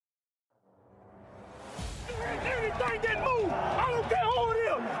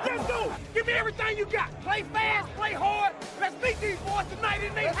Give me everything you got. Play fast, play hard. Let's beat these boys tonight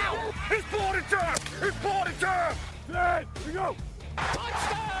in their house. It's party time. It's party time. Here we go.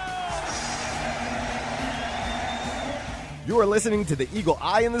 Touchdown! You are listening to the Eagle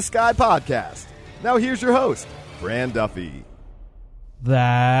Eye in the Sky podcast. Now here's your host, Fran Duffy.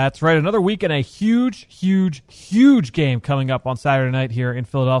 That's right. Another week and a huge game coming up on Saturday night here in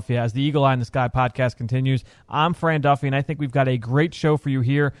Philadelphia as the Eagle Eye in the Sky podcast continues. I'm Fran Duffy, and I think we've got a great show for you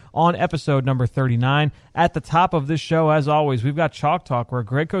here on episode number 39. At the top of this show, as always, we've got Chalk Talk, where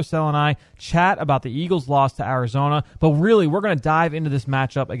Greg Cosell and I chat about the Eagles' loss to Arizona. But really, we're going to dive into this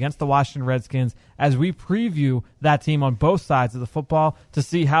matchup against the Washington Redskins as we preview that team on both sides of the football to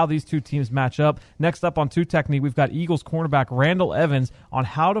see how these two teams match up. Next up on Two Technique, we've got Eagles cornerback Randall Evans on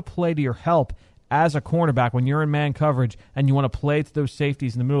how to play to your help as a cornerback when you're in man coverage and you want to play to those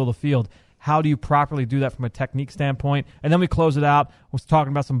safeties in the middle of the field. How do you properly do that from a technique standpoint? And then we close it out. We're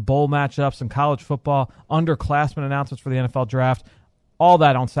talking about some bowl matchups, some college football, underclassmen announcements for the NFL draft, all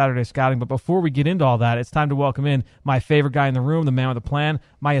that on Saturday Scouting. But before we get into all that, it's time to welcome in my favorite guy in the room, the man with a plan,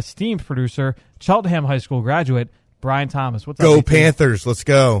 my esteemed producer, Cheltenham High School graduate, Brian Thomas. What's up, Go BT? Panthers, let's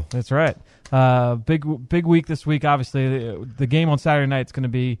go. That's right. Big week this week, obviously. The game on Saturday night is going to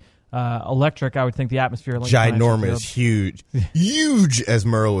be electric. I would think the atmosphere. Ginormous, huge, as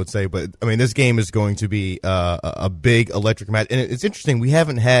Merle would say. But I mean, this game is going to be a big electric match, and it's interesting. We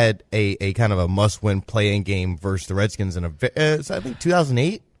haven't had a kind of a must-win play-in game versus the Redskins in I think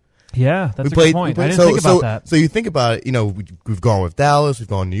 2008. Yeah, that's a good point. I didn't think about that. So you think about it. You know, we've gone with Dallas, we've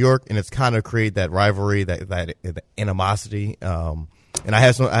gone New York, and it's kind of created that rivalry, that animosity. And I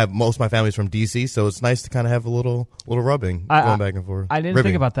have most of my family's from DC, so it's nice to kind of have a little rubbing going back and forth. I didn't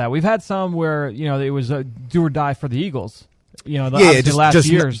think about that. We've had some where it was a do or die for the Eagles. Last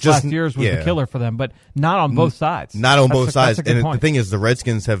year's was the killer for them, but not on both sides. Not on both sides. That's a good point. The thing is, the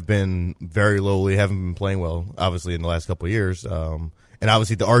Redskins have been very lowly, haven't been playing well, obviously, in the last couple of years. And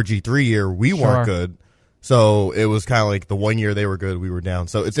obviously, the RG3 year, we weren't good. So it was kind of like the 1 year they were good, we were down.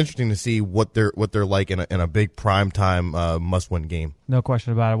 So it's interesting to see what they're like in a big primetime must-win game. No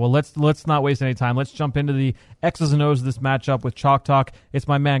question about it. Well, let's not waste any time. Let's jump into the X's and O's of this matchup with Chalk Talk. It's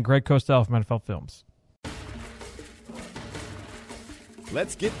my man Greg Cosell from NFL Films.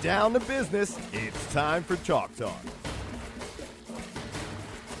 Let's get down to business. It's time for Chalk Talk.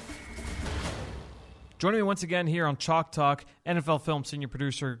 Joining me once again here on Chalk Talk, NFL Films senior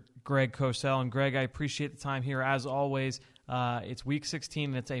producer Greg Cosell. And Greg, I appreciate the time here as always. It's Week 16,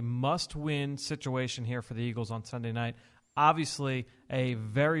 and it's a must-win situation here for the Eagles on Sunday night. Obviously, a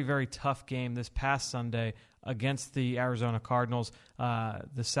very, very tough game this past Sunday against the Arizona Cardinals.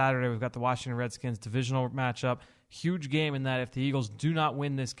 This Saturday, we've got the Washington Redskins divisional matchup. Huge game in that if the Eagles do not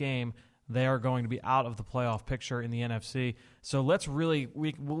win this game, they are going to be out of the playoff picture in the NFC. So let's really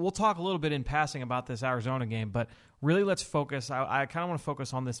we'll talk a little bit in passing about this Arizona game, but really let's focus. I kind of want to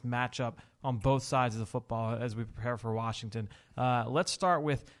focus on this matchup on both sides of the football as we prepare for Washington. Let's start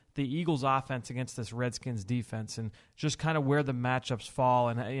with the Eagles' offense against this Redskins defense, and just kind of where the matchups fall,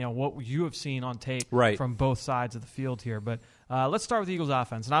 and what you have seen on tape from both sides of the field here. But let's start with the Eagles'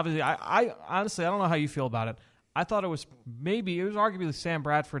 offense, and obviously, I honestly I don't know how you feel about it. I thought it was arguably Sam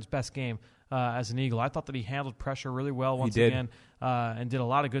Bradford's best game as an Eagle. I thought that he handled pressure really well once again and did a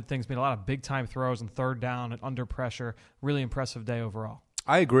lot of good things, made a lot of big-time throws and third down and under pressure. Really impressive day overall.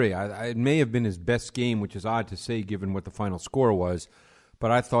 I agree. It may have been his best game, which is odd to say given what the final score was,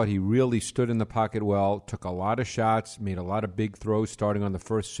 but I thought he really stood in the pocket well, took a lot of shots, made a lot of big throws starting on the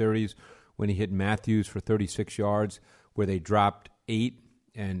first series when he hit Matthews for 36 yards, where they dropped 8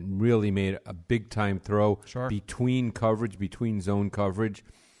 and really made a big-time throw between zone coverage.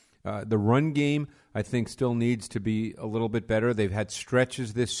 The run game, I think, still needs to be a little bit better. They've had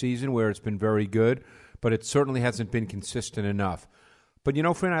stretches this season where it's been very good, but it certainly hasn't been consistent enough. But,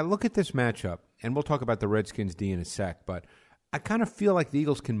 Fran, I look at this matchup, and we'll talk about the Redskins D in a sec, but I kind of feel like the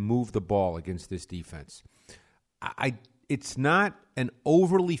Eagles can move the ball against this defense. It's not an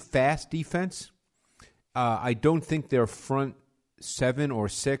overly fast defense. I don't think their front 7 or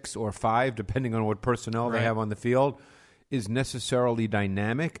 6 or 5, depending on what personnel they have on the field, is necessarily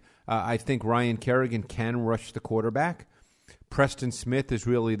dynamic. I think Ryan Kerrigan can rush the quarterback. Preston Smith is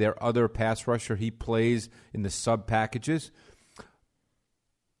really their other pass rusher. He plays in the sub packages.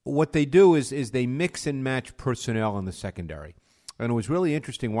 What they do is they mix and match personnel in the secondary. And it was really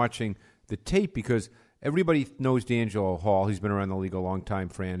interesting watching the tape because everybody knows D'Angelo Hall. He's been around the league a long time,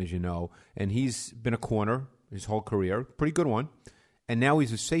 Fran, as you know, and he's been a corner his whole career, pretty good one, and now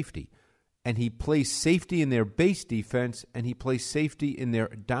he's a safety. And he plays safety in their base defense, and he plays safety in their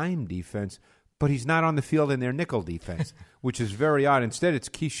dime defense but he's not on the field in their nickel defense, which is very odd. Instead, it's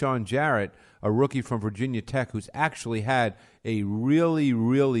Keyshawn Jarrett, a rookie from Virginia Tech, who's actually had a really,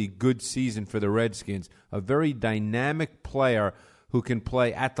 really good season for the Redskins, a very dynamic player who can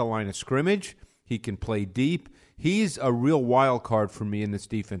play at the line of scrimmage. He can play deep. He's a real wild card for me in this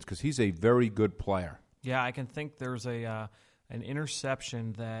defense because he's a very good player. Yeah, I can think there's an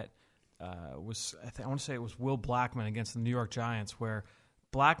interception that I want to say it was Will Blackman against the New York Giants where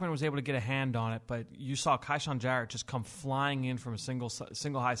Blackman was able to get a hand on it, but you saw Keyshawn Jarrett just come flying in from a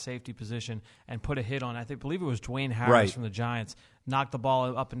single high safety position and put a hit on. I believe it was Dwayne Harris from the Giants, knocked the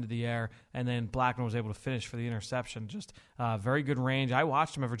ball up into the air, and then Blackman was able to finish for the interception. Just very good range. I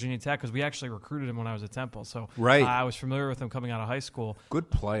watched him at Virginia Tech because we actually recruited him when I was at Temple, so I was familiar with him coming out of high school.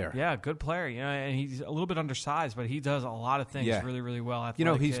 Good player. Yeah, good player. And he's a little bit undersized, but he does a lot of things really, really well.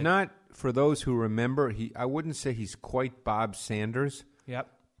 Athletic he's kid. not, for those who remember, I wouldn't say he's quite Bob Sanders. Yep.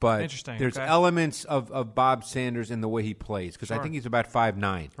 But interesting. There's elements of Bob Sanders in the way he plays because I think he's about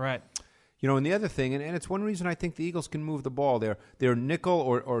 5'9". Right. And the other thing, and it's one reason I think the Eagles can move the ball, their nickel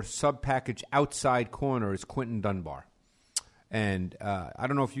or sub-package outside corner is Quentin Dunbar. And I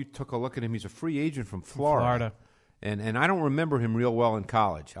don't know if you took a look at him. He's a free agent from Florida. And I don't remember him real well in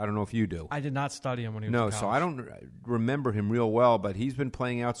college. I don't know if you do. I did not study him when he was in college. No, so I don't remember him real well, but he's been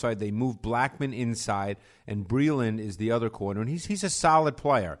playing outside. They moved Blackman inside, and Breeland is the other corner, and he's a solid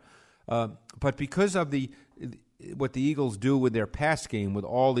player. But because of what the Eagles do with their pass game, with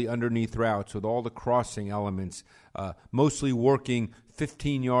all the underneath routes, with all the crossing elements, mostly working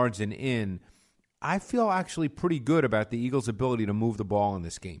 15 yards and in, I feel actually pretty good about the Eagles' ability to move the ball in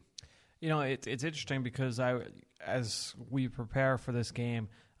this game. It's interesting because as we prepare for this game,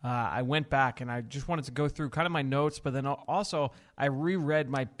 I went back and I just wanted to go through kind of my notes, but then also I reread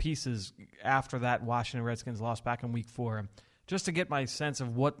my pieces after that Washington Redskins loss back in Week 4, just to get my sense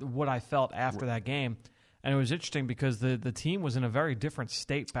of what I felt after that game. And it was interesting because the team was in a very different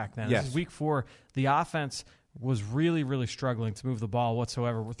state back then. Yes. This is Week 4. The offense was really, really struggling to move the ball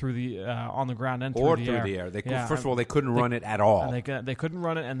whatsoever through the on the ground and through the air. First of all, they couldn't run it at all. And they couldn't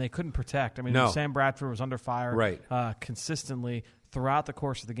run it, and they couldn't protect. I mean, No. Sam Bradford was under fire consistently throughout the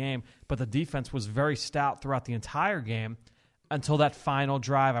course of the game, but the defense was very stout throughout the entire game until that final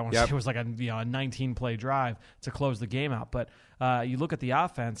drive. I want to say it was like a 19-play drive to close the game out. But you look at the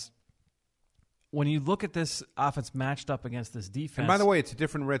offense. When you look at this offense matched up against this defense, and by the way, it's a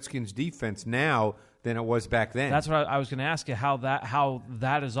different Redskins defense now than it was back then. That's what I was going to ask you, how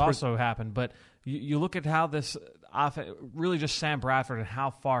that has also happened. But you look at how this offense, really just Sam Bradford and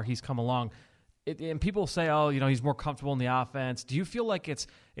how far he's come along. And people say, he's more comfortable in the offense. Do you feel like it's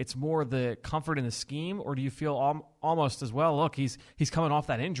more the comfort in the scheme, or do you feel almost as well, look, he's coming off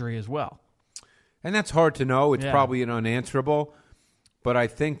that injury as well? And that's hard to know. It's probably unanswerable. But I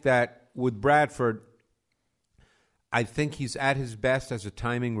think that with Bradford, I think he's at his best as a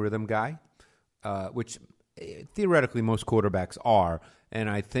timing rhythm guy, which theoretically most quarterbacks are. And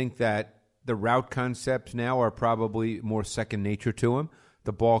I think that the route concepts now are probably more second nature to him.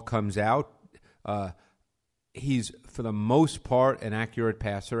 The ball comes out. He's, for the most part, an accurate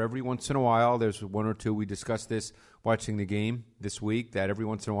passer. Every once in a while, there's one or two. We discussed this watching the game this week, that every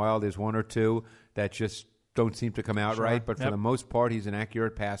once in a while there's one or two that just don't seem to come out right. But for the most part, he's an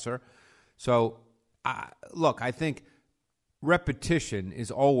accurate passer. So, look, I think repetition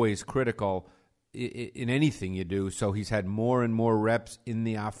is always critical in anything you do. So he's had more and more reps in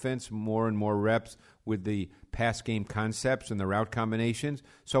the offense, more and more reps with the pass game concepts and the route combinations.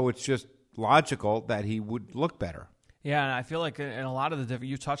 So it's just logical that he would look better. Yeah, and I feel like in a lot of the different,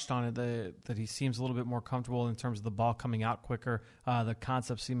 you touched on it, that he seems a little bit more comfortable in terms of the ball coming out quicker. The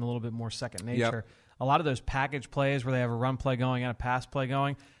concepts seem a little bit more second nature. A lot of those package plays where they have a run play going and a pass play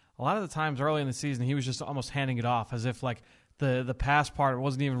going, a lot of the times early in the season, he was just almost handing it off as if like the pass part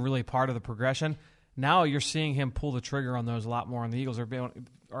wasn't even really part of the progression. Now you're seeing him pull the trigger on those a lot more, and the Eagles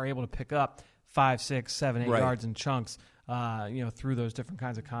are able to pick up 5, 6, 7, 8 yards in chunks, through those different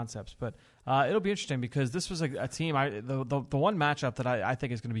kinds of concepts. But it'll be interesting because this was a team. The one matchup that I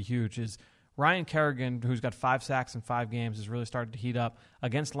think is going to be huge is Ryan Kerrigan, who's got 5 sacks in 5 games, has really started to heat up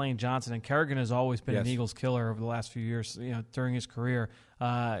against Lane Johnson. And Kerrigan has always been an Eagles killer over the last few years, during his career.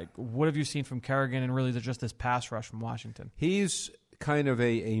 What have you seen from Kerrigan and really just this pass rush from Washington? He's kind of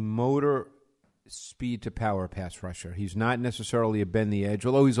a motor speed to power pass rusher. He's not necessarily a bend the edge,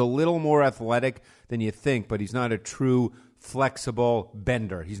 although he's a little more athletic than you think, but he's not a true flexible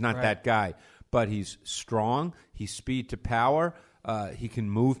bender. He's not that guy. But he's strong. He's speed to power. He can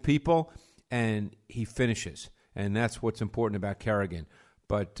move people. And he finishes, and that's what's important about Kerrigan.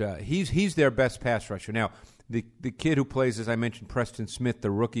 But he's their best pass rusher. Now, the kid who plays, as I mentioned, Preston Smith,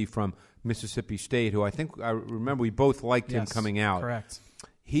 the rookie from Mississippi State, who I remember we both liked him coming out. Correct.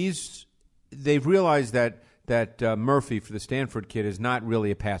 They've realized that Murphy, for the Stanford kid, is not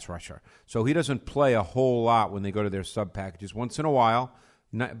really a pass rusher. So he doesn't play a whole lot when they go to their sub packages. Once in a while,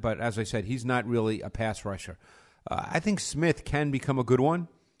 but as I said, he's not really a pass rusher. I think Smith can become a good one.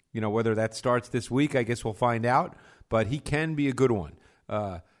 Whether that starts this week, I guess we'll find out. But he can be a good one.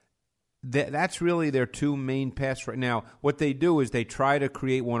 That's really their two main pass right now. What they do is they try to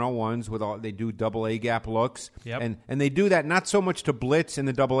create one-on-ones they do double A gap looks. Yep. And they do that not so much to blitz in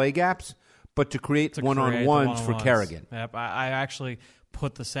the double A gaps, but to create one-on-ones for Kerrigan. Yep. I actually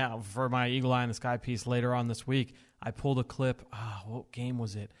put this out for my Eagle Eye in the Sky piece later on this week. I pulled a clip. What game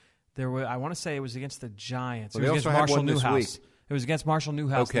was it? I want to say it was against the Giants. Well, it was against Marshall Newhouse. It was against Marshall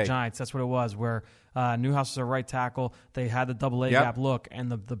Newhouse, okay. The Giants. That's what it was, where Newhouse was a right tackle. They had the double A-gap look, and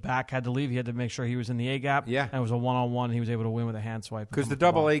the back had to leave. He had to make sure he was in the A-gap. Yeah. And it was a one-on-one. He was able to win with a hand swipe. Because the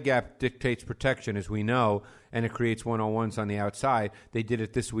double A-gap dictates protection, as we know, and it creates one-on-ones on the outside. They did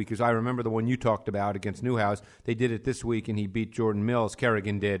it this week, because I remember the one you talked about against Newhouse. They did it this week, and he beat Jordan Mills.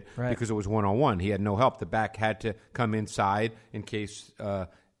 Kerrigan did, because it was one-on-one. He had no help. The back had to come inside in case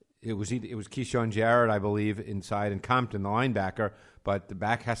it was Keyshawn Jarrett, I believe, inside, and Compton, the linebacker. But the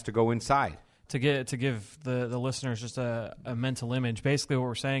back has to go inside. To give the listeners just a mental image, basically what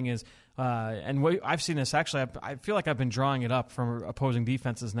we're saying is, I've seen this actually, I feel like I've been drawing it up from opposing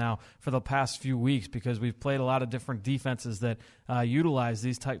defenses now for the past few weeks, because we've played a lot of different defenses that utilize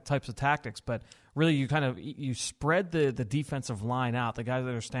these types of tactics. But really, you spread the defensive line out, the guys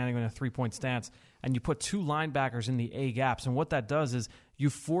that are standing in a 3-point stance, and you put two linebackers in the A gaps. And what that does is you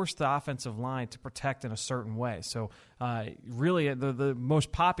force the offensive line to protect in a certain way. So really, the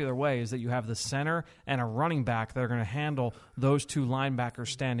most popular way is that you have the center and a running back that are going to handle those two linebackers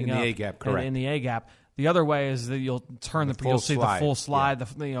standing up. In the A-gap, correct. In the A-gap. The other way is that you'll see the full slide,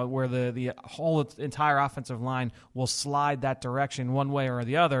 where the whole entire offensive line will slide that direction one way or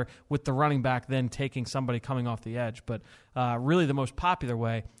the other, with the running back then taking somebody coming off the edge. But really, the most popular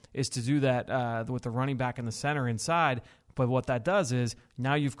way is to do that with the running back in the center inside. But what that does is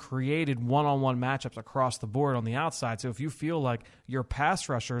now you've created one-on-one matchups across the board on the outside. So if you feel like your pass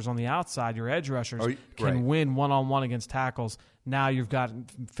rushers on the outside, your edge rushers, can win one-on-one against tackles, now you've got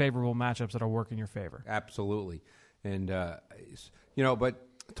favorable matchups that will work in your favor. Absolutely. And, but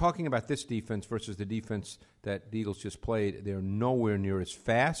talking about this defense versus the defense that the Eagles just played, they're nowhere near as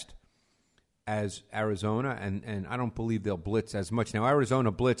fast as Arizona, and I don't believe they'll blitz as much. Now,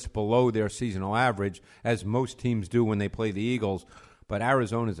 Arizona blitzed below their seasonal average, as most teams do when they play the Eagles, but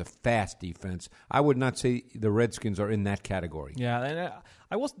Arizona is a fast defense. I would not say the Redskins are in that category. Yeah, and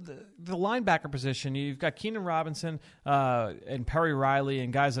the linebacker position, you've got Keenan Robinson and Perry Riley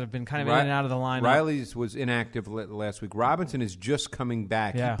and guys that have been kind of in and out of the lineup. Riley's was inactive last week. Robinson is just coming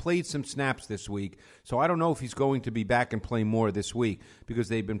back. Yeah. He played some snaps this week, so I don't know if he's going to be back and play more this week, because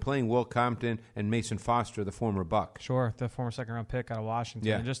they've been playing Will Compton and Mason Foster, the former Buck. Sure, the former second-round pick out of Washington.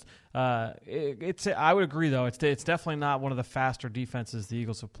 Yeah. And just I would agree, though. It's definitely not one of the faster defenses the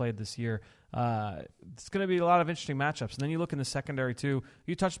Eagles have played this year. It's going to be a lot of interesting matchups. And then you look in the secondary, too.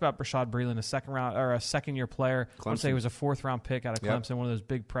 You touched about Brashad Breeland, a second-year player. Clemson. I would say he was a fourth-round pick out of Clemson, one of those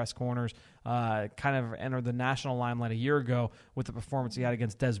big press corners. Kind of entered the national limelight a year ago with the performance he had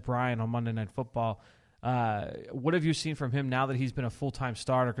against Des Bryant on Monday Night Football. What have you seen from him now that he's been a full-time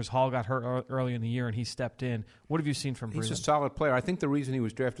starter? Because Hall got hurt early in the year and he stepped in. What have you seen from Breeland? He's a solid player. I think the reason he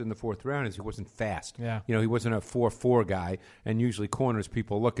was drafted in the fourth round is he wasn't fast. Yeah. He wasn't a 4.4 guy, and usually corners,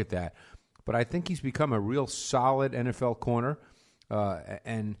 people look at that. But I think he's become a real solid NFL corner,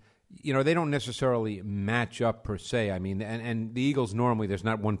 and they don't necessarily match up per se. I mean, and the Eagles normally there's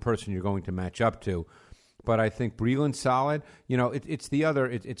not one person you're going to match up to, but I think Breeland's solid. It's the other.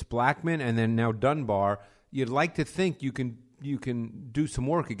 It's Blackman and then now Dunbar. You'd like to think you can do some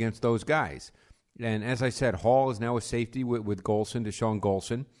work against those guys. And as I said, Hall is now a safety with Golson, Deshaun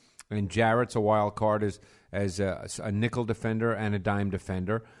Golson, and Jarrett's a wild card as a nickel defender and a dime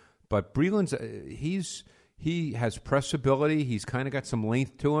defender. But Breeland's he has press ability. He's kind of got some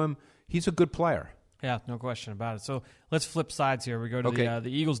length to him. He's a good player. Yeah, no question about it. So let's flip sides here. We go to the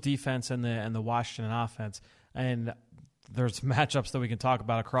Eagles defense and the Washington offense, and there's matchups that we can talk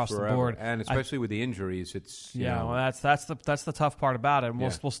about across the board, and especially with the injuries. It's well, that's the tough part about it. And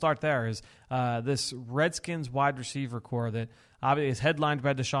we'll start there. Is this Redskins wide receiver core that obviously is headlined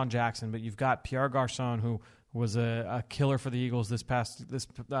by Deshaun Jackson, but you've got Pierre Garçon, who was a killer for the Eagles this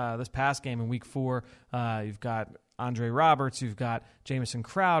past game in Week 4. You've got Andre Roberts. You've got Jamison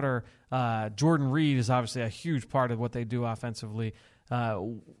Crowder. Jordan Reed is obviously a huge part of what they do offensively.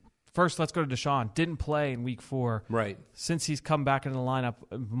 First, let's go to Deshaun. Didn't play in week 4. Right. Since he's come back into the lineup,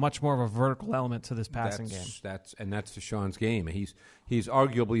 much more of a vertical element to this passing game. That's Deshaun's game. He's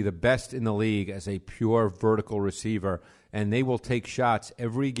arguably the best in the league as a pure vertical receiver, and they will take shots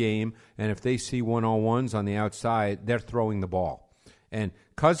every game, and if they see one-on-ones on the outside, they're throwing the ball. And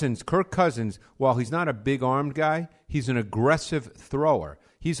Kirk Cousins, while he's not a big-armed guy, he's an aggressive thrower.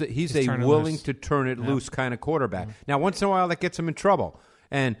 He's a willing to turn it loose kind of quarterback. Mm-hmm. Now, once in a while, that gets him in trouble.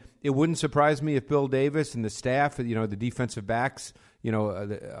 And it wouldn't surprise me if Bill Davis and the staff, the defensive backs,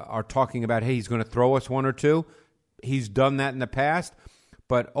 are talking about, hey, he's going to throw us one or two. He's done that in the past.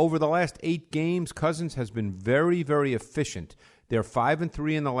 But over the last 8 games, Cousins has been very, very efficient. They're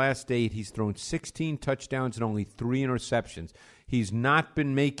 5-3 in the last 8. He's thrown 16 touchdowns and only 3 interceptions. He's not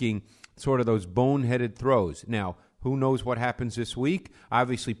been making sort of those boneheaded throws. Now, who knows what happens this week?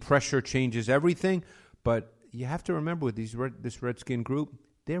 Obviously, pressure changes everything. But you have to remember with this Redskin group,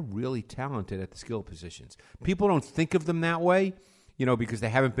 they're really talented at the skill positions. People don't think of them that way, because they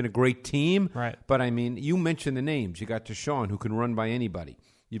haven't been a great team. Right. But, you mentioned the names. You got Deshaun, who can run by anybody.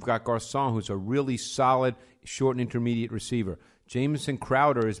 You've got Garcon, who's a really solid short and intermediate receiver. Jamison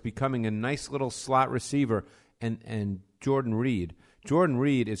Crowder is becoming a nice little slot receiver. And Jordan Reed. Jordan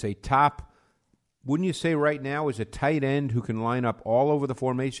Reed is a top, wouldn't you say right now, is a tight end who can line up all over the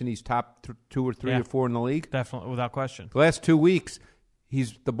formation. He's top 2 or 3 or 4 in the league. Definitely, without question. The last 2 weeks,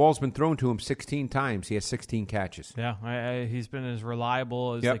 the ball's been thrown to him 16 times. He has 16 catches. Yeah, he's been as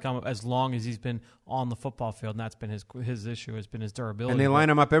reliable as they come, as long as he's been on the football field, and that's been his issue, has been his durability. And they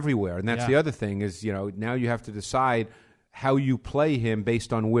line him up everywhere, and that's the other thing is, now you have to decide how you play him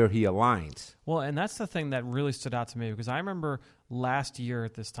based on where he aligns. Well, and that's the thing that really stood out to me, because I remember last year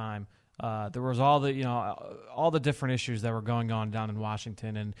at this time, there was all the different issues that were going on down in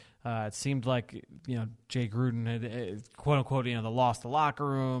Washington, and it seemed like Jay Gruden had quote unquote they lost the locker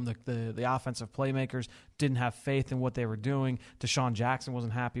room. The offensive playmakers didn't have faith in what they were doing. Deshaun Jackson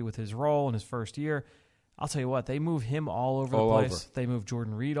wasn't happy with his role in his first year. I'll tell you what, they move him all over the place. They move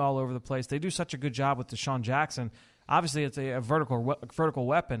Jordan Reed all over the place. They do such a good job with Deshaun Jackson. Obviously, it's a vertical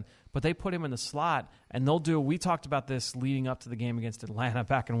weapon, but they put him in the slot, and they'll do. We talked about this leading up to the game against Atlanta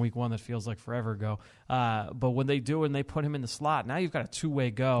back in week 1 that feels like forever ago. But when they do and they put him in the slot, now you've got a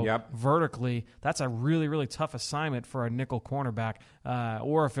two-way go vertically. That's a really, really tough assignment for a nickel cornerback,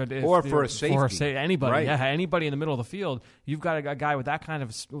 or for a safety. Anybody, right. Anybody in the middle of the field. You've got a guy with that kind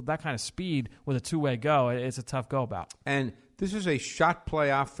of speed with a two-way go. It's a tough go about. And this is a shot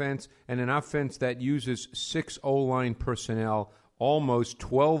play offense and an offense that uses 6 O-line personnel, almost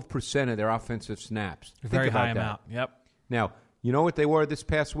 12% of their offensive snaps. Very high amount. Yep. Now, you know what they were this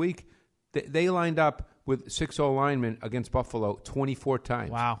past week? They lined up with 6 O-linemen against Buffalo 24 times.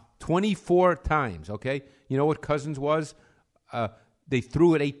 Wow. 24 times, okay? You know what Cousins was? They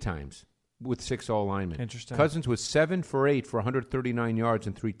threw it 8 times with 6 O-linemen. Interesting. Cousins was 7 for 8 for 139 yards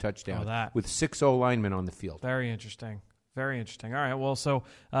and 3 touchdowns with 6 O-linemen on the field. Very interesting. Very interesting. All right. Well, so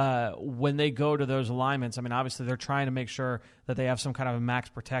when they go to those alignments, obviously they're trying to make sure that they have some kind of a max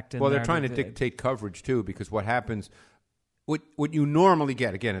protect in there. Well, they're trying to dictate coverage, too, because what happens, what you normally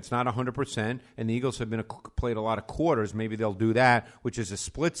get, again, it's not 100%, and the Eagles have played a lot of quarters. Maybe they'll do that, which is a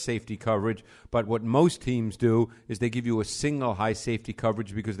split safety coverage. But what most teams do is they give you a single high safety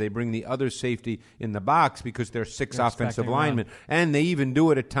coverage because they bring the other safety in the box because they're 6 offensive linemen. And they even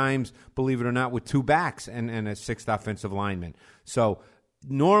do it at times, believe it or not, with 2 backs and a 6th offensive lineman. So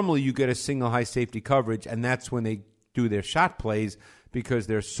normally you get a single high safety coverage, and that's when they do their shot plays, because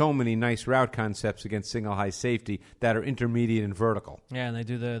there's so many nice route concepts against single high safety that are intermediate and vertical. Yeah, and they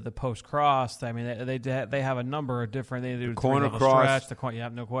do the post cross. They have a number of different. They do the corner cross.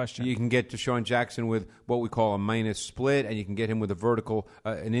 Stretch, no question. You can get Deshaun Jackson with what we call a minus split, and you can get him with a vertical,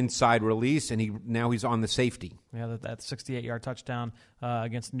 an inside release, and he's on the safety. Yeah, that 68-yard touchdown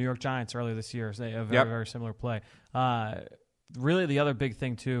against the New York Giants earlier this year is a very similar play. Really, the other big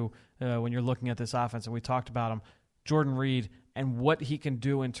thing too, when you're looking at this offense, and we talked about him, Jordan Reed, and what he can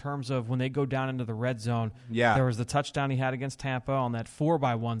do in terms of when they go down into the red zone. Yeah. There was the touchdown he had against Tampa on that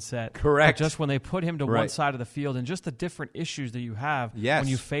 4x1 set. Correct. But just when they put him to one side of the field, and just the different issues that you have when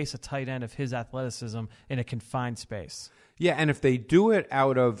you face a tight end of his athleticism in a confined space. Yeah, and if they do it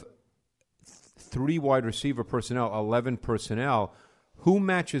out of 3 wide receiver personnel, 11 personnel, who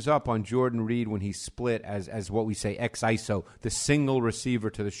matches up on Jordan Reed when he's split as what we say X-ISO, the single receiver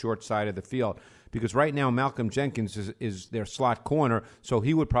to the short side of the field? Because right now Malcolm Jenkins is their slot corner, so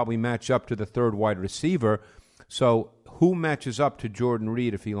he would probably match up to the 3rd wide receiver. So who matches up to Jordan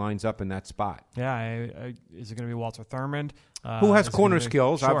Reed if he lines up in that spot? Yeah, is it going to be Walter Thurmond? Who has corner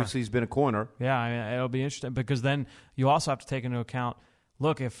skills? Sure. Obviously, he's been a corner. Yeah, it'll be interesting because then you also have to take into account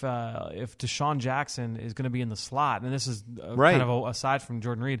look, if Deshaun Jackson is going to be in the slot, and this is Right. kind of aside from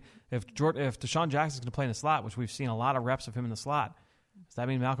Jordan Reed, if Deshaun Jackson is going to play in the slot, which we've seen a lot of reps of him in the slot, does that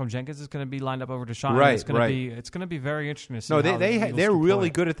mean Malcolm Jenkins is going to be lined up over Deshaun? Right, It's going to be very interesting to see. No, how they're really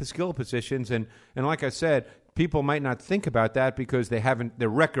good at the skill positions, and like I said, people might not think about that because their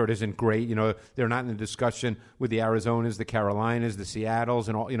record isn't great. They're not in the discussion with the Arizonas, the Carolinas, the Seattles,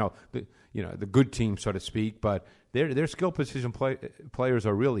 and all. The good team, so to speak. But their skill position players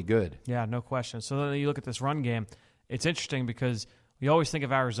are really good. Yeah, no question. So then you look at this run game. It's interesting because we always think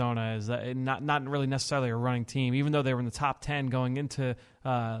of Arizona as not really necessarily a running team, even though they were in the top 10 going into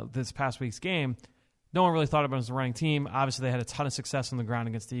this past week's game. No one really thought of them as a running team. Obviously, they had a ton of success on the ground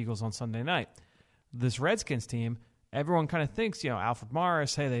against the Eagles on Sunday night. This Redskins team, everyone kind of thinks, Alfred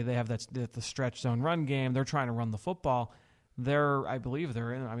Morris, hey, they have the stretch zone run game. They're trying to run the football. I believe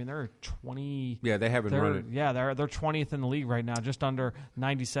they're 20. Yeah, they haven't run it. Yeah, they're 20th in the league right now, just under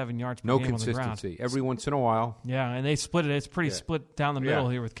 97 yards per No game on the ground. consistency. Every once in a while. Yeah, and they split it. It's pretty split down the middle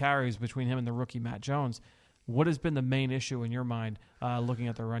here with carries between him and the rookie Matt Jones. What has been the main issue in your mind looking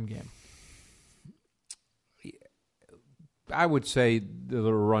at the run game? I would say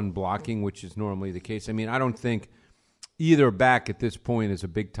the run blocking, which is normally the case. I mean, I don't think either back at this point is a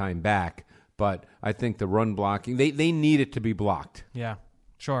big-time back, but I think the run blocking, they need it to be blocked. Yeah,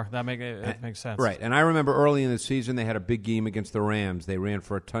 sure. That makes sense. Right, and I remember early in the season they had a big game against the Rams. They ran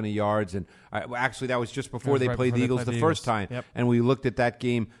for a ton of yards, and actually that was just before they played the Eagles the first time, and we looked at that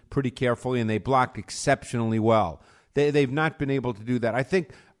game pretty carefully, and they blocked exceptionally well. They've not been able to do that. I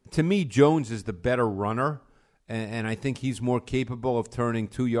think, to me, Jones is the better runner. And I think he's more capable of turning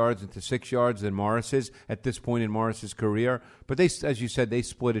 2 yards into 6 yards than Morris is at this point in Morris's career. But they, as you said, they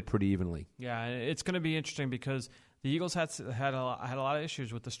split it pretty evenly. Yeah, it's going to be interesting because the Eagles had a lot of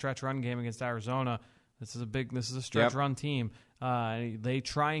issues with the stretch run game against Arizona. This is a stretch run team. They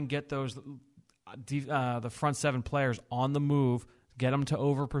try and get those the front seven players on the move, get them to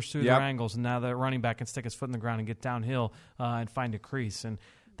over pursue their angles, and now the running back can stick his foot in the ground and get downhill and find a crease. And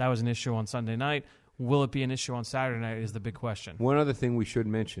that was an issue on Sunday night. Will it be an issue on Saturday night is the big question. One other thing we should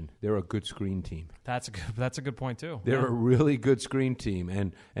mention, they're a good screen team. That's a good point, too. They're a really good screen team,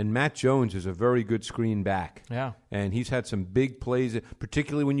 and Matt Jones is a very good screen back. Yeah. And he's had some big plays,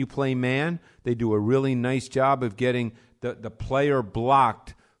 particularly when you play man. They do a really nice job of getting the player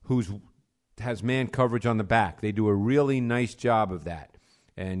blocked who has man coverage on the back. They do a really nice job of that,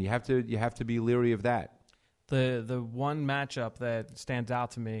 and you have to be leery of that. The one matchup that stands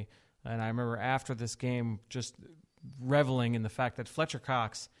out to me, and I remember after this game just reveling in the fact that Fletcher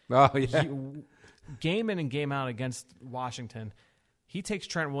Cox, game in and game out against Washington, he takes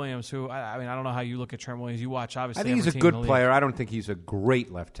Trent Williams, who, I mean, I don't know how you look at Trent Williams. You watch, obviously. I think he's a good player. I don't think he's a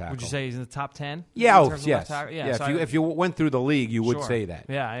great left tackle. Would you say he's in the top 10? Yeah, yes. Yeah, so if you went through the league, you would say that.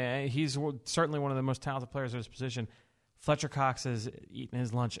 Yeah, he's certainly one of the most talented players at his position. Fletcher Cox has eaten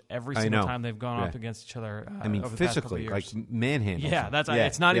his lunch every single time they've gone up against each other. I mean, over physically, the past couple of years. like manhandling. Yeah,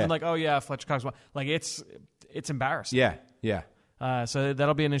 it's not even like, Fletcher Cox won. Like it's embarrassing. Yeah. So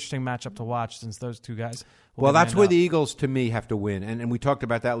that'll be an interesting matchup to watch since those two guys. Well, that's where the Eagles, to me, have to win, and we talked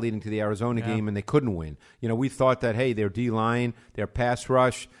about that leading to the Arizona game, and they couldn't win. We thought that their D-line, their pass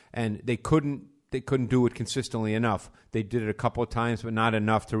rush, and they couldn't do it consistently enough. They did it a couple of times, but not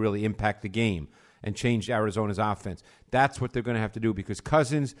enough to really impact the game and change Arizona's offense. That's what they're going to have to do because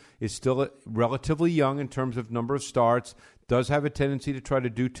Cousins is still relatively young in terms of number of starts, does have a tendency to try to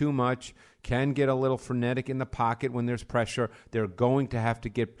do too much, can get a little frenetic in the pocket when there's pressure. They're going to have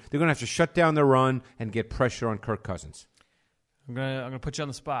to shut down the run and get pressure on Kirk Cousins. I'm going to put you on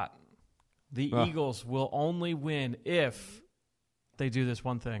the spot. The Eagles will only win if they do this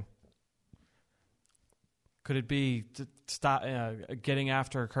one thing. Could it be to stop getting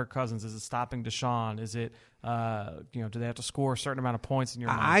after Kirk Cousins? Is it stopping Deshaun? Is it do they have to score a certain amount of points in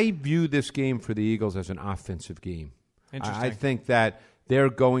your mind? I view this game for the Eagles as an offensive game. Interesting. I think that they're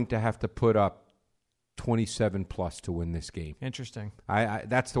going to have to put up 27 plus to win this game. Interesting. I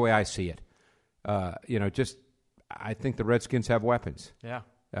that's the way I see it. I think the Redskins have weapons. Yeah.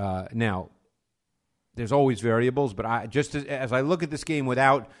 Now, there's always variables, but as I look at this game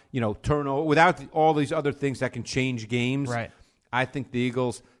without turnover, without all these other things that can change games, right. I think the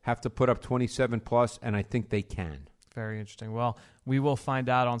Eagles have to put up 27 plus, and I think they can. Very interesting. Well, we will find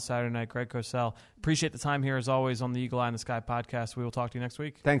out on Saturday night. Greg Cosell, appreciate the time here as always on the Eagle Eye in the Sky podcast. We will talk to you next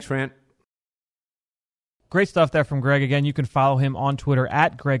week. Thanks, Grant. Great stuff there from Greg. Again, you can follow him on Twitter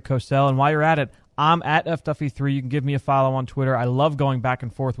at Greg Cosell. And while you're at it, I'm at FDuffy3. You can give me a follow on Twitter. I love going back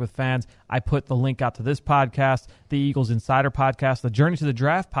and forth with fans. I put the link out to this podcast, the Eagles Insider podcast, the Journey to the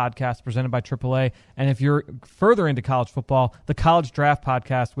Draft podcast presented by AAA, and if you're further into college football, the College Draft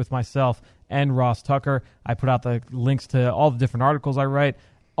podcast with myself and Ross Tucker. I put out the links to all the different articles I write.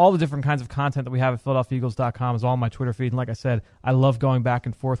 All the different kinds of content that we have at PhiladelphiaEagles.com is all on my Twitter feed. And like I said, I love going back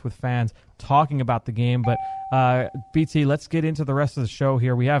and forth with fans, talking about the game. But, BT, let's get into the rest of the show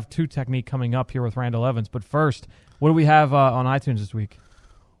here. We have Two Technique coming up here with Randall Evans. But first, what do we have on iTunes this week?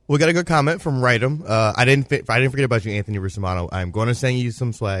 We got a good comment from Rightum. I didn't forget about you, Anthony Rustamano. I'm going to send you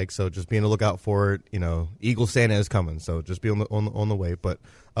some swag, so just be on the lookout for it. Eagle Santa is coming, so just be on the way. But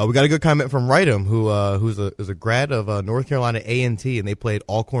we got a good comment from Rightum, who's a grad of North Carolina A&T, and they played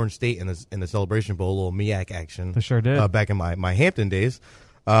Alcorn State in the Celebration Bowl, a little MEAC action. They sure did. Back in my Hampton days.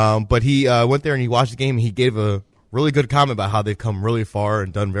 But he went there and he watched the game, and he gave a really good comment about how they've come really far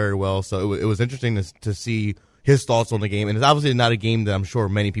and done very well. So it was interesting to see his thoughts on the game, and it's obviously not a game that I'm sure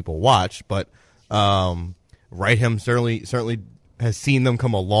many people watch, but Rightum certainly has seen them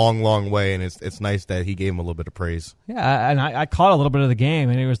come a long, long way, and it's nice that he gave him a little bit of praise. Yeah, and I caught a little bit of the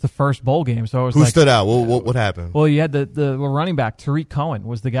game, and it was the first bowl game, so it was Who stood out? What happened? Well, you had the running back Tariq Cohen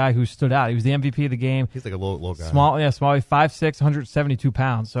was the guy who stood out. He was the MVP of the game. He's like a little guy, small, 5'6", 172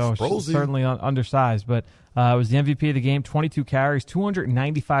 pounds, so Sprosy. Certainly undersized, but it was the MVP of the game. 22 carries,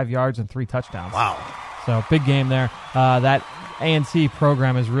 295 yards, and 3 touchdowns. Wow. So big game there. That A&T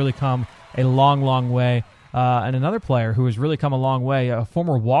program has really come a long, long way. And another player who has really come a long way, a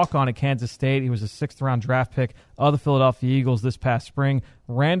former walk-on at Kansas State. He was a 6th-round draft pick of the Philadelphia Eagles this past spring.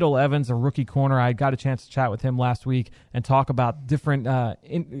 Randall Evans, a rookie corner. I got a chance to chat with him last week and talk about different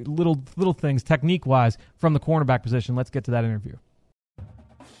little things, technique-wise, from the cornerback position. Let's get to that interview.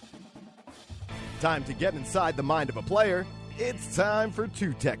 Time to get inside the mind of a player. It's time for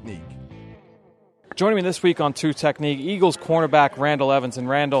Two Technique. Joining me this week on Two Technique, Eagles cornerback Randall Evans. And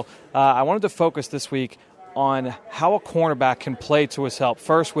Randall, I wanted to focus this week on how a cornerback can play to his help.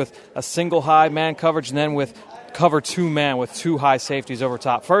 First with a single high man coverage, and then with cover 2-man with 2 high safeties over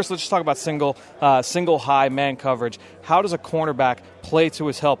top. First, let's just talk about single high man coverage. How does a cornerback play to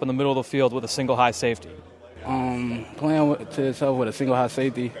his help in the middle of the field with a single high safety? Playing to his help with a single high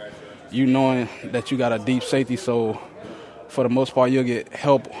safety, you knowing that you got a deep safety, so for the most part you'll get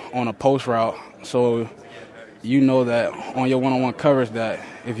help on a post route. So you know that on your one-on-one coverage that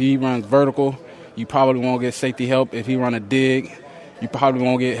if he runs vertical, you probably won't get safety help. If he run a dig, you probably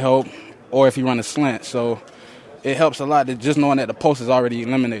won't get help, or if he run a slant. So it helps a lot that just knowing that the post is already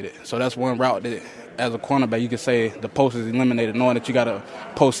eliminated. So that's one route that as a cornerback you can say the post is eliminated, knowing that you got a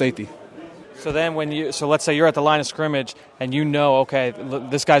post safety. So then let's say you're at the line of scrimmage and you know, okay,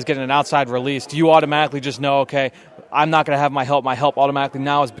 this guy's getting an outside release. Do you automatically just know, okay, I'm not going to have my help automatically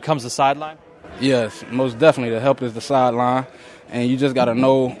now becomes the sideline? Yes, most definitely. The help is the sideline, and you just got to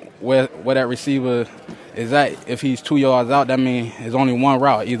know where that receiver is at. If he's 2 yards out, that means there's only one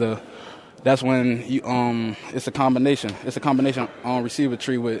route. Either that's when you it's a combination. It's a combination on receiver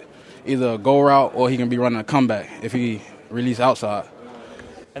tree with either a go route or he can be running a comeback if he release outside.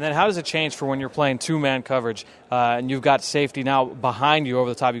 And then how does it change for when you're playing 2-man coverage and you've got safety now behind you over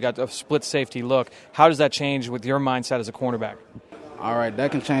the top, you've got a split safety look. How does that change with your mindset as a cornerback? All right, that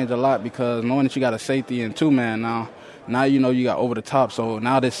can change a lot because knowing that you got a safety and 2-man now you know you got over the top. So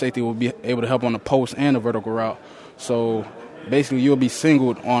now this safety will be able to help on the post and the vertical route. So basically you'll be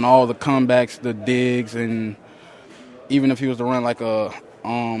singled on all the comebacks, the digs, and even if he was to run like a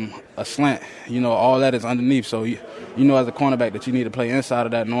slant, all that is underneath. So you know as a cornerback that you need to play inside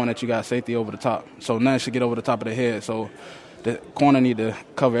of that, knowing that you got safety over the top. So nothing should get over the top of the head. So the corner need to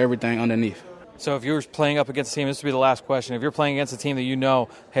cover everything underneath. So if you're playing up against a team, this would be the last question. If you're playing against a team that you know,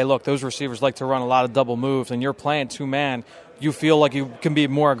 hey, look, those receivers like to run a lot of double moves, and you're playing 2-man, you feel like you can be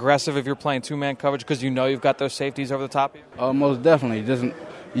more aggressive if you're playing 2-man coverage because you know you've got those safeties over the top of you? Most definitely.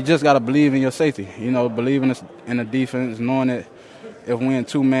 You just got to believe in your safety. Believe in the defense, knowing that if we're in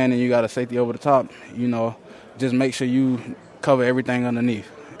 2-man and you got a safety over the top, just make sure you cover everything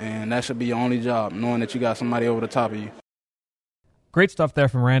underneath. And that should be your only job, knowing that you got somebody over the top of you. Great stuff there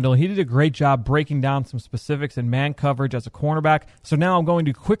from Randall. He did a great job breaking down some specifics in man coverage as a cornerback. So now I'm going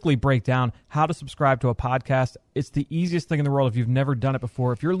to quickly break down how to subscribe to a podcast. It's the easiest thing in the world if you've never done it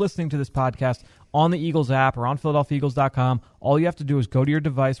before. If you're listening to this podcast on the Eagles app or on PhiladelphiaEagles.com, all you have to do is go to your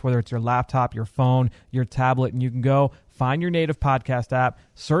device, whether it's your laptop, your phone, your tablet, and you can go find your native podcast app,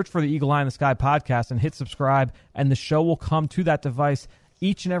 search for the Eagle Eye in the Sky podcast, and hit subscribe, and the show will come to that device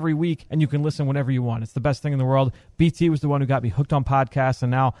each and every week, and you can listen whenever you want. It's the best thing in the world. BT was the one who got me hooked on podcasts,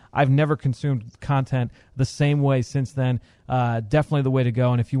 and now I've never consumed content the same way since then. Definitely the way to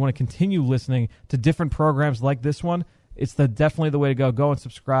go. And if you want to continue listening to different programs like this one, it's definitely the way to go. Go and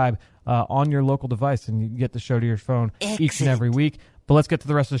subscribe on your local device, and you get the show to your phone each and every week. But let's get to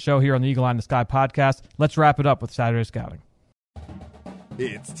the rest of the show here on the Eagle Eye in the Sky podcast. Let's wrap it up with Saturday Scouting.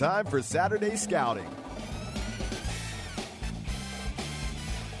 It's time for Saturday Scouting.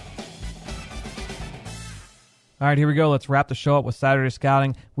 All right, here we go. Let's wrap the show up with Saturday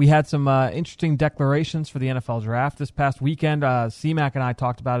Scouting. We had some interesting declarations for the NFL Draft this past weekend. C-Mac and I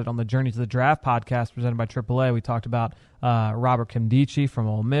talked about it on the Journey to the Draft podcast presented by AAA. We talked about Robert Kimdichie from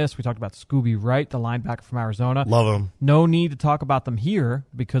Ole Miss. We talked about Scooby Wright, the linebacker from Arizona. Love him. No need to talk about them here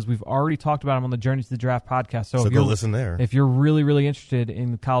because we've already talked about them on the Journey to the Draft podcast. So go listen there. If you're really, really interested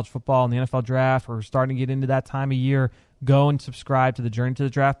in college football and the NFL Draft or starting to get into that time of year, go and subscribe to the Journey to the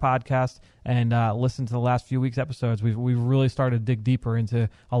Draft podcast and listen to the last few weeks' episodes. We've really started to dig deeper into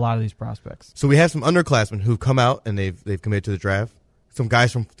a lot of these prospects. So we have some underclassmen who've come out and they've committed to the draft. Three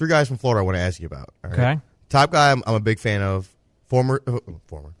guys from Florida I want to ask you about. All right? Okay. Top guy I'm a big fan of,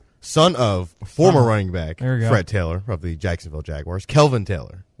 son of former running back Fred Taylor of the Jacksonville Jaguars, Kelvin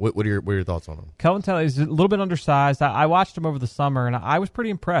Taylor. What are your thoughts on him? Kelvin Taylor is a little bit undersized. I watched him over the summer, and I was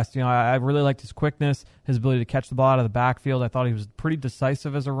pretty impressed. You know, I really liked his quickness, his ability to catch the ball out of the backfield. I thought he was pretty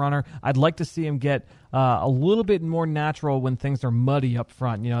decisive as a runner. I'd like to see him get a little bit more natural when things are muddy up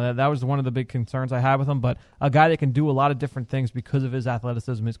front. You know, that was one of the big concerns I had with him. But a guy that can do a lot of different things because of his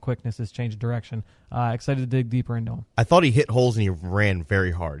athleticism, his quickness, his change of direction. Excited to dig deeper into him. I thought he hit holes and he ran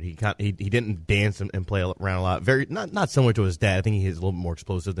very hard. He didn't dance and play around a lot. Very not similar to his dad. I think he is a little bit more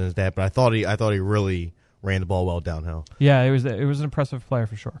explosive than his dad. But I thought he really ran the ball well downhill. Yeah, it was an impressive player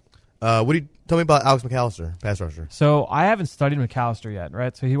for sure. What do you tell me about Alex McAllister, pass rusher? So I haven't studied McAllister yet,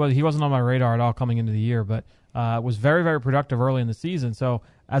 right? So he wasn't on my radar at all coming into the year, but was very, very productive early in the season. So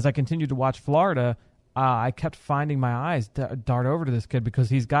as I continued to watch Florida, I kept finding my eyes dart over to this kid because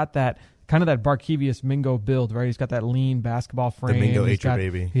he's got that kind of that Barkevious Mingo build, right? He's got that lean basketball frame. The Mingo ate your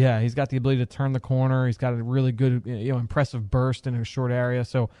baby. Yeah, he's got the ability to turn the corner. He's got a really good, impressive burst in a short area.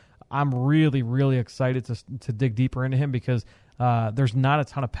 So I'm really, really excited to dig deeper into him because there's not a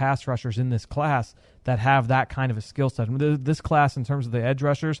ton of pass rushers in this class that have that kind of a skill set. This class, in terms of the edge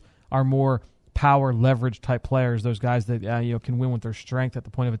rushers, are more power leverage type players. Those guys that can win with their strength at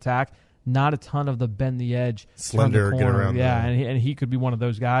the point of attack. Not a ton of the bend the edge, slender, turn the corner. Get around. Yeah, and he could be one of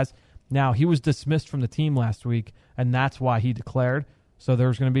those guys. Now, he was dismissed from the team last week, and that's why he declared. So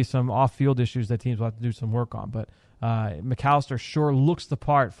there's going to be some off-field issues that teams will have to do some work on. But McAllister sure looks the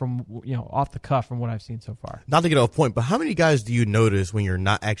part from off the cuff from what I've seen so far. Not to get off point, but how many guys do you notice when you're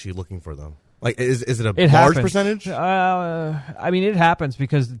not actually looking for them? Like, is it a large happens. percentage? I mean, it happens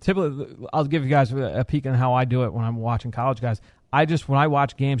because typically, I'll give you guys a peek on how I do it when I'm watching college guys. When I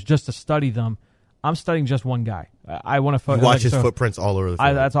watch games just to study them, I'm studying just one guy. I want to watch his footprints all over the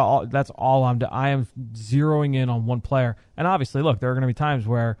field. That's all I'm doing. I am zeroing in on one player. And obviously, look, there are going to be times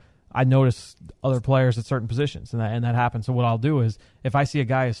where I notice other players at certain positions, and that happens. So what I'll do is, if I see a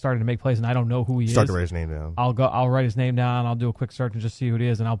guy is starting to make plays and I don't know who he is, start to write his name down. I'll write his name down. I'll do a quick search and just see who it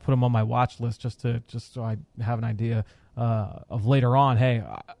is, and I'll put him on my watch list just so I have an idea of later on. Hey,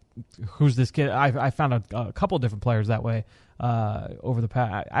 who's this kid? I found a couple of different players that way over the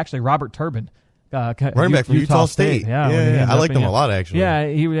past. Actually, Robert Turbin. Running back from Utah State. Yeah. I liked him a lot, actually. Yeah,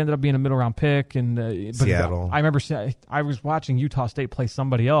 he ended up being a middle-round pick. And Seattle. I remember I was watching Utah State play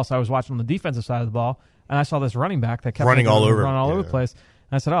somebody else. I was watching on the defensive side of the ball, and I saw this running back that kept running all over the place.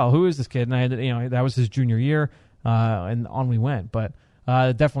 And I said, "Oh, who is this kid?" And that was his junior year, and on we went. But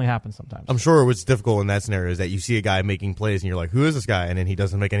it definitely happens sometimes. I'm sure what's difficult in that scenario is that you see a guy making plays, and you're like, "Who is this guy?" And then he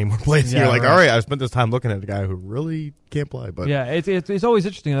doesn't make any more plays. And you're like, "All right, I spent this time looking at a guy who really can't play." But yeah, it's always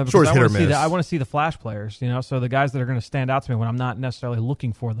interesting though, because I want to see the flash players. So the guys that are going to stand out to me when I'm not necessarily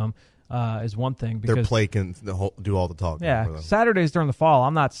looking for them is one thing. Because their play can do all the talking. Yeah, for them. Saturdays during the fall,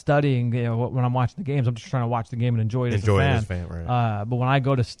 I'm not studying. When I'm watching the games, I'm just trying to watch the game and enjoy it as a fan. Right. But when I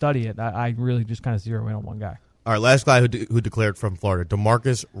go to study it, I really just kind of zero in on one guy. All right, last guy who declared from Florida,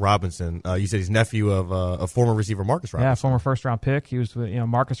 Demarcus Robinson. You said he's nephew of a former receiver, Marcus Robinson. Yeah, former first-round pick. He was,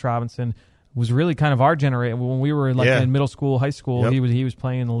 Marcus Robinson was really kind of our generation. When we were in middle school, high school, he was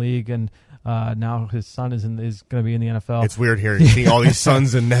playing in the league, and now his son is going to be in the NFL. It's weird seeing all these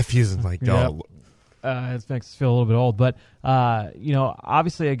sons and nephews, and like, it makes us feel a little bit old. But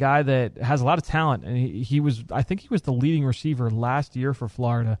obviously a guy that has a lot of talent, and I think he was the leading receiver last year for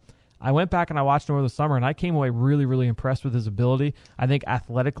Florida. I went back and I watched him over the summer, and I came away really, really impressed with his ability. I think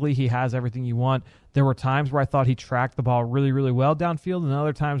athletically he has everything you want. There were times where I thought he tracked the ball really, really well downfield, and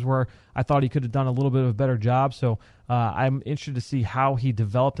other times where I thought he could have done a little bit of a better job. So I'm interested to see how he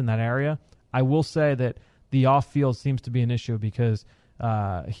developed in that area. I will say that the off-field seems to be an issue because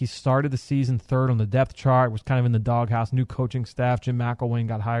he started the season third on the depth chart, was kind of in the doghouse, new coaching staff. Jim McElwain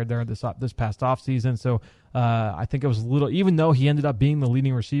got hired there this past offseason. So I think it was a little, even though he ended up being the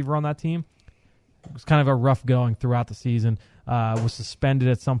leading receiver on that team, it was kind of a rough going throughout the season. Was suspended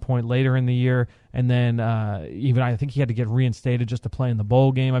at some point later in the year, and then even I think he had to get reinstated just to play in the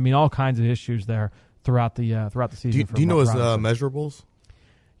bowl game. I mean, all kinds of issues there throughout the season. Do you know his measurables?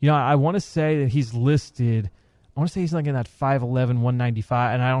 I want to say that he's listed. I want to say he's like in that 5'11",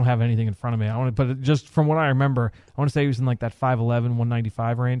 195, and I don't have anything in front of me. But just from what I remember, I want to say he was in like that 5'11",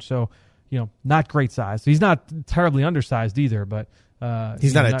 195 range. So, not great size. So he's not terribly undersized either, but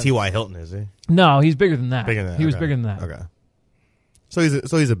he's not a T.Y. Hilton, is he? No, he's bigger than that. Bigger than that. He was bigger than that. Okay. So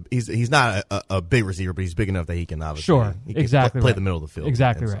he's not a big receiver, but he's big enough that he can obviously play the middle of the field.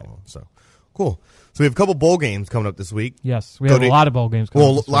 Exactly right. So cool. So we have a couple bowl games coming up this week. Yes, we have a lot of bowl games coming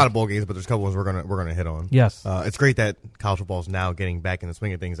up this week. A lot of bowl games, but there's a couple ones we're gonna hit on. Yes. It's great that college football is now getting back in the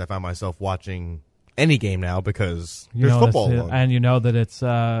swing of things. I find myself watching any game now because there's football on. And you know that it's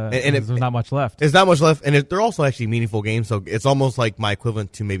there's not much left. There's not much left, and they're also actually meaningful games, so it's almost like my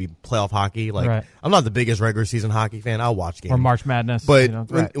equivalent to maybe playoff hockey. Like, right. I'm not the biggest regular season hockey fan. I'll watch games. Or March Madness.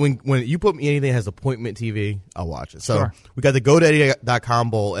 But when you put me anything that has appointment TV, I'll watch it. So we got the GoDaddy.com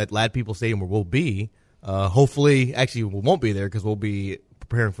Bowl at Lad People Stadium where we'll be. Hopefully, actually, we won't be there because we'll be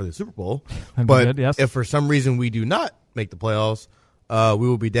preparing for the Super Bowl. But if for some reason we do not make the playoffs, we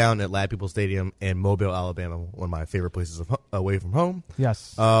will be down at Lad People Stadium in Mobile, Alabama, one of my favorite places away from home.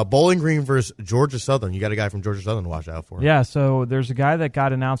 Yes. Bowling Green versus Georgia Southern. You got a guy from Georgia Southern to watch out for. Yeah, so there's a guy that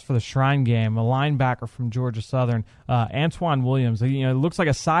got announced for the Shrine game, a linebacker from Georgia Southern, Antoine Williams. It looks like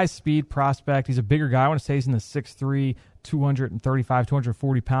a size-speed prospect. He's a bigger guy. I want to say he's in the 6'3", 235,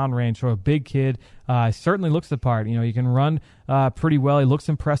 240-pound range, so a big kid. Certainly looks the part. He can run pretty well. He looks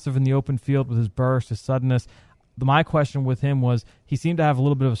impressive in the open field with his burst, his suddenness. My question with him was he seemed to have a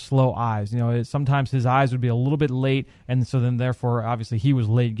little bit of slow eyes. Sometimes his eyes would be a little bit late, and so then therefore, obviously, he was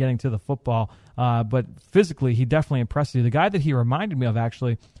late getting to the football. But physically, he definitely impressed you. The guy that he reminded me of,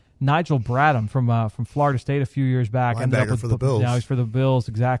 actually, Nigel Bradham from Florida State a few years back. Linebacker for the Bills. Now he's for the Bills,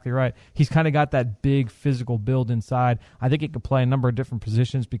 exactly right. He's kind of got that big physical build inside. I think he could play a number of different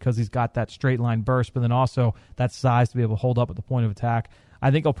positions because he's got that straight line burst, but then also that size to be able to hold up at the point of attack.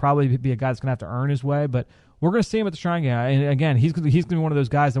 I think he'll probably be a guy that's going to have to earn his way, but we're going to see him at the Shrine game. And again, he's going to be one of those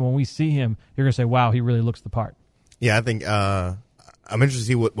guys that when we see him, you're going to say, wow, he really looks the part. Yeah, I think I'm interested to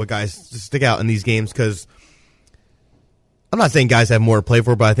see what guys stick out in these games because I'm not saying guys have more to play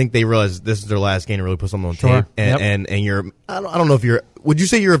for, but I think they realize this is their last game to really put something on tape. And you're I don't know if would you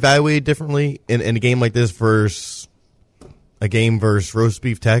say you're evaluated differently in a game like this versus a game versus roast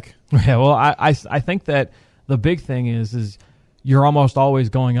beef Tech? Yeah, well, I think that the big thing is you're almost always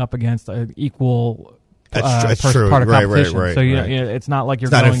going up against an equal That's true. part of competition. Right. So it's not like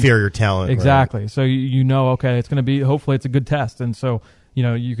it's not inferior talent. Exactly. Right. So okay, it's going to be, hopefully it's a good test. And so,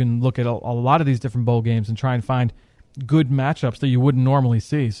 you can look at a lot of these different bowl games and try and find good matchups that you wouldn't normally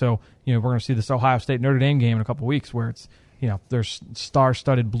see. So, we're going to see this Ohio State Notre Dame game in a couple of weeks where it's, there's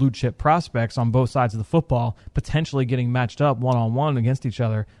star-studded blue chip prospects on both sides of the football potentially getting matched up one-on-one against each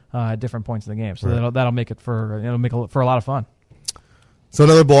other at different points in the game. So that'll make it for a lot of fun. So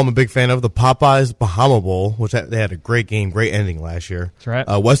another bowl I'm a big fan of, the Popeyes Bahama Bowl, which they had a great game, great ending last year. That's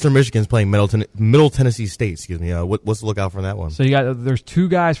right. Western Michigan's playing Middle Tennessee State. Excuse me. What's the lookout for that one? So there's two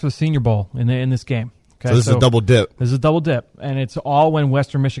guys for the Senior Bowl in this game. Okay, so this is a double dip. This is a double dip, and it's all when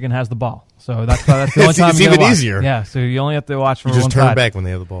Western Michigan has the ball. So that's the only time it's you even easier. Yeah. So you only have to watch for one side. You just turn back when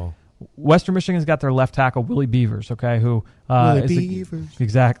they have the ball. Western Michigan's got their left tackle Willie Beavers. Okay, who Beavers.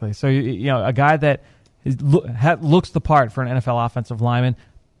 Exactly. So a guy that looks the part for an NFL offensive lineman.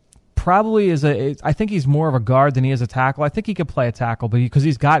 Probably I think he's more of a guard than he is a tackle. I think he could play a tackle, but because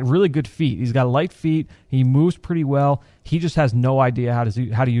he's got really good feet. He's got light feet. He moves pretty well. He just has no idea how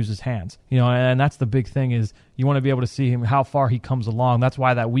to use his hands. And that's the big thing is you want to be able to see him, how far he comes along. That's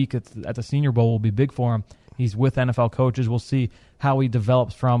why that week at the Senior Bowl will be big for him. He's with NFL coaches. We'll see how he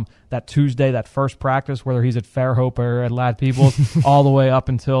develops from that Tuesday, that first practice, whether he's at Fairhope or at Lad Peoples, all the way up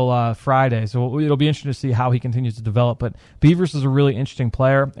until Friday. So it'll be interesting to see how he continues to develop. But Beavers is a really interesting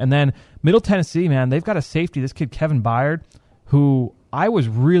player. And then Middle Tennessee, man, they've got a safety, this kid Kevin Byard, who I was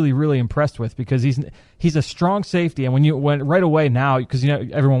really, really impressed with because he's a strong safety. And when right away now, because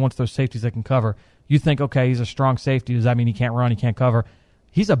everyone wants those safeties that can cover, you think, okay, he's a strong safety. Does that mean he can't run, he can't cover?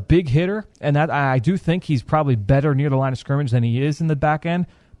 he's a big hitter, and that I do think he's probably better near the line of scrimmage than he is in the back end.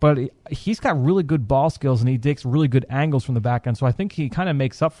 But he's got really good ball skills, and he takes really good angles from the back end. So I think he kind of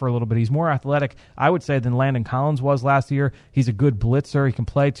makes up for a little bit. He's more athletic, I would say, than Landon Collins was last year. He's a good blitzer. He can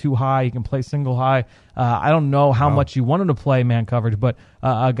play too high. He can play single high. I don't know how much you want him to play man coverage, but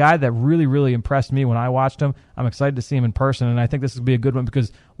a guy that really, really impressed me when I watched him. I'm excited to see him in person, and I think this will be a good one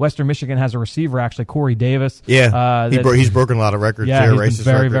because Western Michigan has a receiver, actually, Corey Davis. Yeah, he's broken a lot of records. Yeah, he's been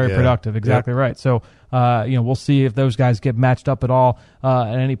very, record. very productive. Exactly right. So, we'll see if those guys get matched up at all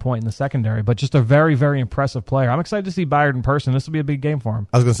at any point in the secondary. But just a very, very impressive player. I'm excited to see Byard in person. This will be a big game for him.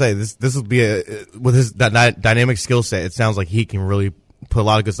 I was going to say, this will be with his dynamic skill set, it sounds like he can really put a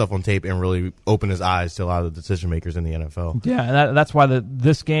lot of good stuff on tape and really open his eyes to a lot of the decision makers in the NFL. Yeah, and that's why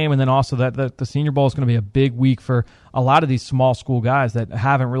this game and then also the Senior Bowl is going to be a big week for a lot of these small school guys that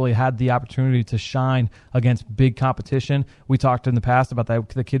haven't really had the opportunity to shine against big competition. We talked in the past about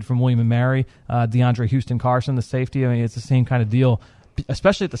the kid from William & Mary, DeAndre Houston Carson, the safety. I mean, it's the same kind of deal,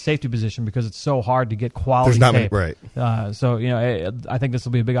 especially at the safety position because it's so hard to get quality tape. Right. So I think this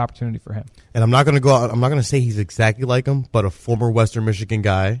will be a big opportunity for him. And I'm not going to go out. I'm not going to say he's exactly like him, but a former Western Michigan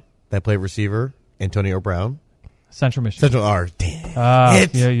guy that played receiver, Antonio Brown. Central Michigan. Damn.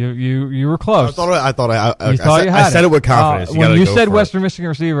 Yeah, you were close. I I said it with confidence. When you said Western Michigan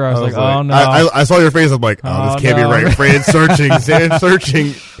receiver, I was like, oh no. I saw your face. I'm like, oh, this can't be right. Fran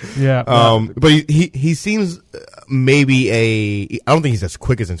searching. Yeah. But he seems maybe I don't think he's as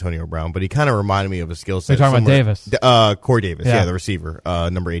quick as Antonio Brown, but he kind of reminded me of a skill set. You're talking about Davis. Corey Davis, yeah, the receiver,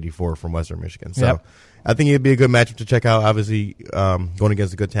 number 84 from Western Michigan. So. Yep. I think it'd be a good matchup to check out. Obviously, going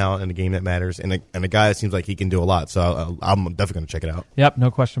against a good talent in a game that matters, and a guy that seems like he can do a lot. So I'm definitely going to check it out. Yep,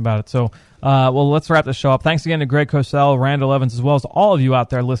 no question about it. So, let's wrap the show up. Thanks again to Greg Cosell, Randall Evans, as well as all of you out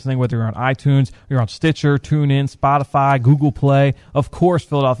there listening, whether you're on iTunes, you're on Stitcher, TuneIn, Spotify, Google Play, of course,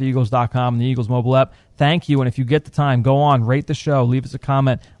 PhiladelphiaEagles.com and the Eagles mobile app. Thank you, and if you get the time, go on, rate the show, leave us a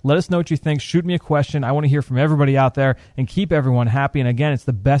comment, let us know what you think, shoot me a question. I want to hear from everybody out there and keep everyone happy. And again, it's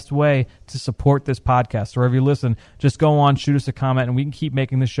the best way to support this podcast. So wherever you listen, just go on, shoot us a comment, and we can keep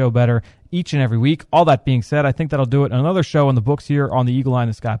making this show better each and every week. All that being said, I think that'll do it. Another show in the books here on the Eagle Eye in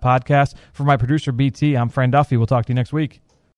the Sky podcast. For my producer, BT, I'm Fran Duffy. We'll talk to you next week.